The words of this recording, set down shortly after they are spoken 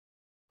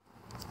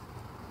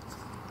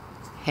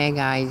Hey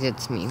guys,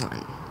 it's me,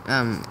 one.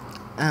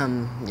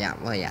 Yeah,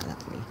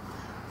 that's me.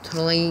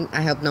 Totally,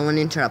 I hope no one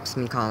interrupts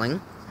me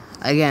calling.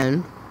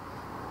 Again,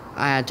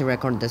 I had to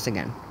record this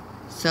again.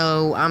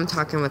 So, I'm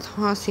talking with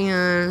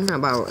Josean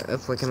about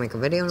if we can make a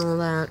video and all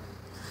that.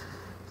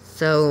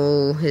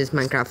 So, his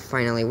Minecraft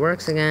finally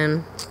works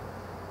again.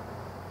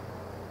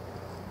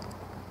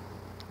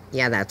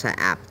 Yeah, that's an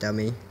app,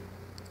 dummy.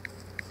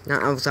 No,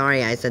 I'm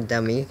sorry I said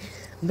dummy,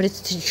 but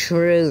it's the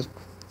truth.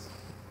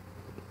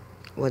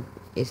 What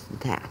is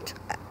that?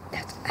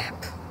 That's an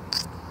app.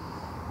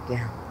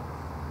 Yeah.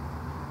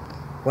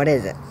 What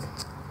is it?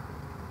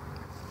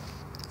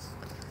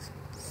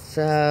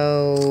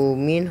 So,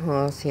 me and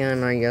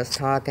Josean are just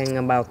talking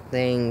about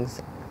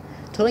things.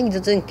 Totally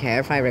doesn't care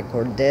if I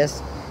record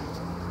this.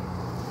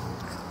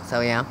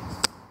 So, yeah.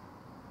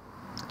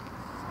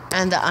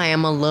 And I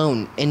am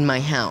alone in my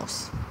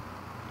house.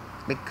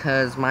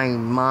 Because my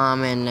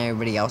mom and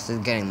everybody else is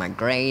getting my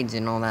grades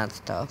and all that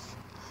stuff.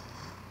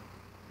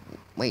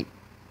 Wait.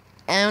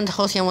 And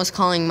Josean was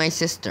calling my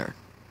sister.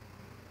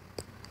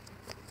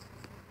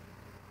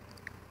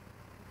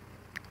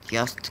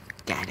 Just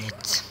get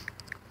it.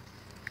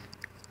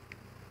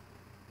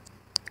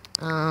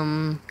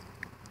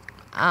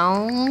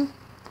 I'll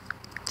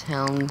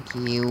tell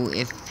you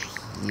if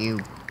you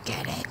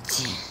get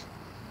it.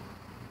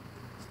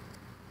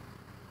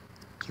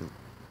 You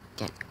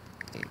get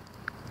it.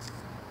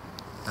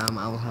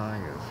 I'll tell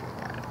you if you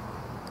get it.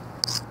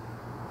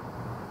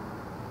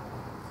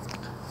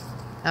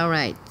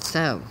 Alright,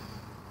 so,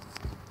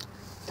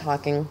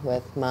 talking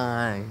with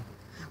my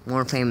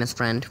more famous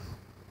friend.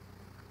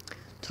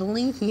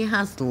 Totally, he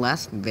has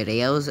less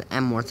videos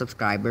and more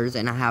subscribers,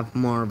 and I have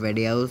more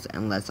videos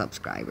and less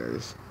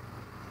subscribers.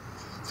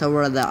 So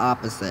we're the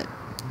opposite.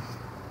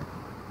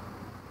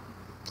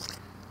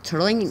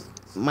 Totally,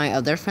 my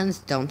other friends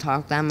don't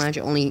talk that much.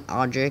 Only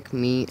Audric,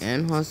 me,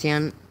 and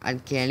Josean,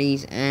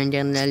 Adkelis, and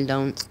Janel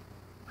don't.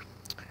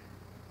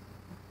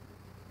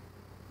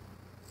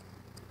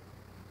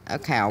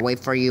 Okay, I'll wait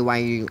for you while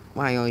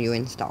you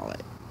install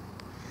it.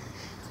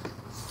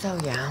 So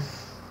yeah.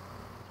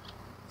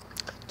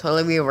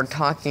 Totally, we were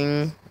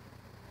talking.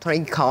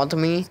 Totally called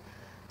me,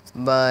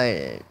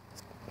 but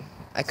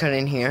I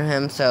couldn't hear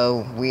him,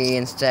 so we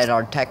instead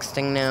are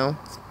texting now.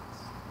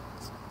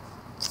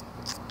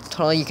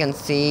 Totally, you can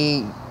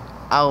see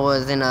I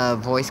was in a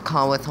voice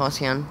call with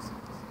Josean.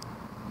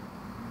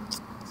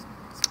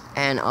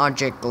 And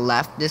Audric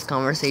left this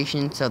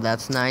conversation, so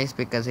that's nice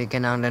because he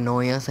cannot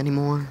annoy us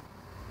anymore.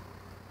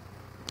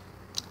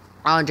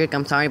 Audric,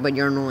 I'm sorry, but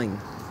you're annoying.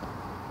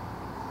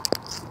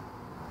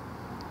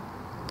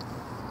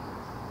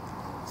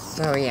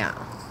 So yeah.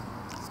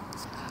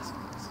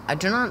 I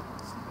do not.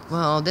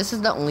 Well, this is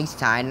the only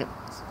side,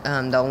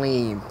 the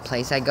only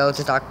place I go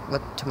to talk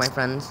to my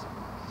friends.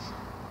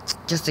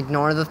 Just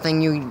ignore the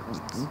thing you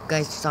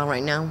guys saw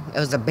right now. It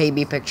was a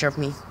baby picture of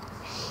me.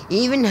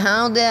 Even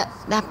how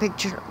that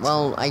picture.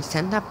 Well, I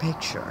sent that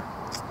picture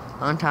a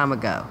long time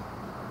ago.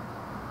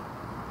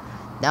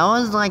 That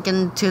was like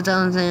in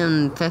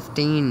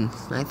 2015,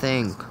 I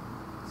think.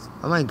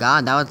 Oh my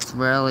god, that was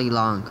really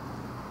long.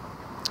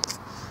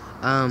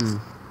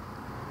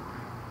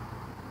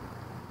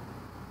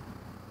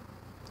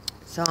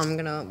 So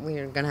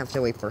we're gonna have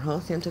to wait for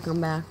Josean to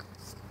come back.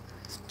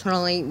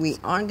 Totally, we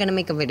are gonna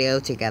make a video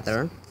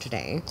together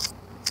today.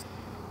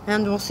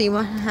 And we'll see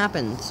what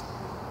happens.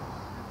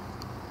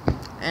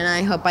 And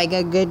I hope I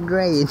get good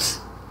grades.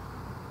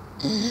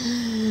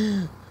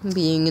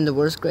 Being in the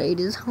worst grade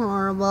is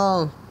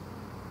horrible.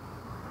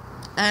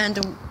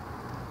 And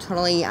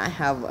totally, I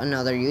have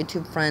another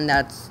YouTube friend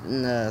that's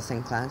in the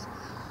same class.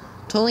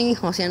 Totally,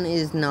 Josean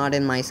is not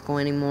in my school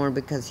anymore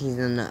because he's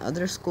in the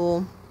other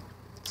school.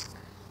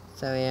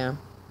 So yeah,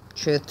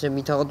 truth to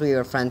be told, we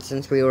were friends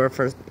since we were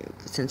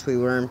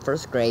in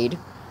first grade,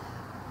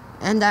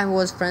 and I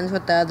was friends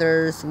with the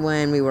others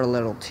when we were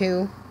little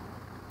too.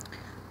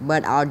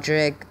 But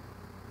Audric,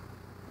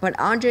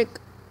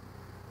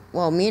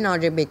 well, me and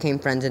Audric became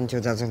friends in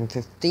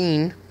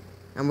 2015,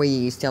 and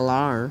we still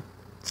are.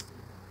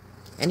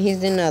 And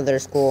he's in another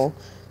school,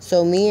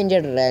 so me and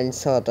Jarrell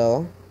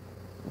Soto,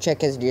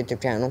 check his YouTube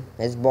channel.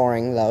 It's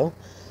boring though,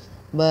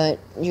 but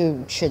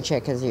you should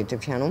check his YouTube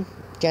channel.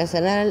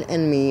 Josean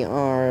and me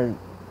are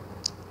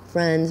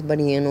friends, but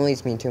he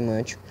annoys me too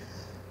much.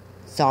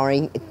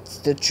 Sorry, it's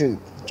the truth.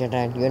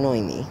 Jarrell, you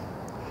annoy me.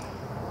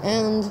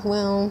 And,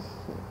 well,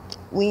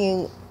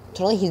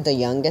 totally he's the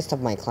youngest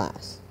of my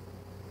class.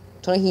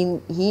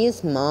 Totally he is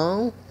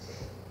small.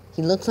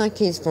 He looks like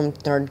he's from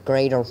 3rd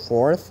grade or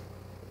 4th,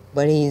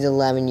 but he's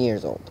 11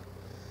 years old.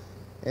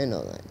 And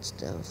all that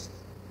stuff.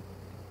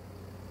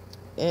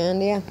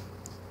 And, yeah.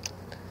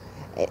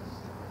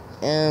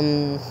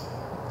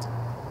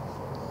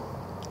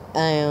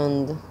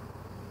 And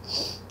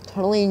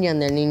totally I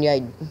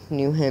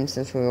knew him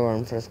since we were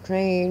in 1st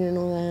grade and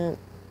all that.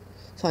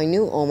 So I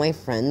knew all my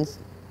friends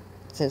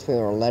since we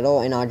were little,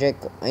 and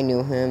Audric, I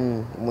knew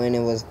him when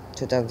it was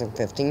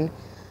 2015.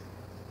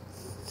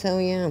 So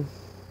yeah.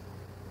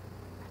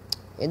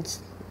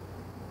 It's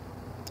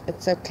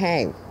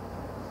okay.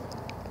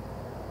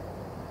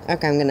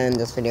 Okay, I'm gonna end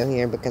this video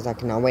here because I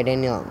cannot wait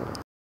any longer.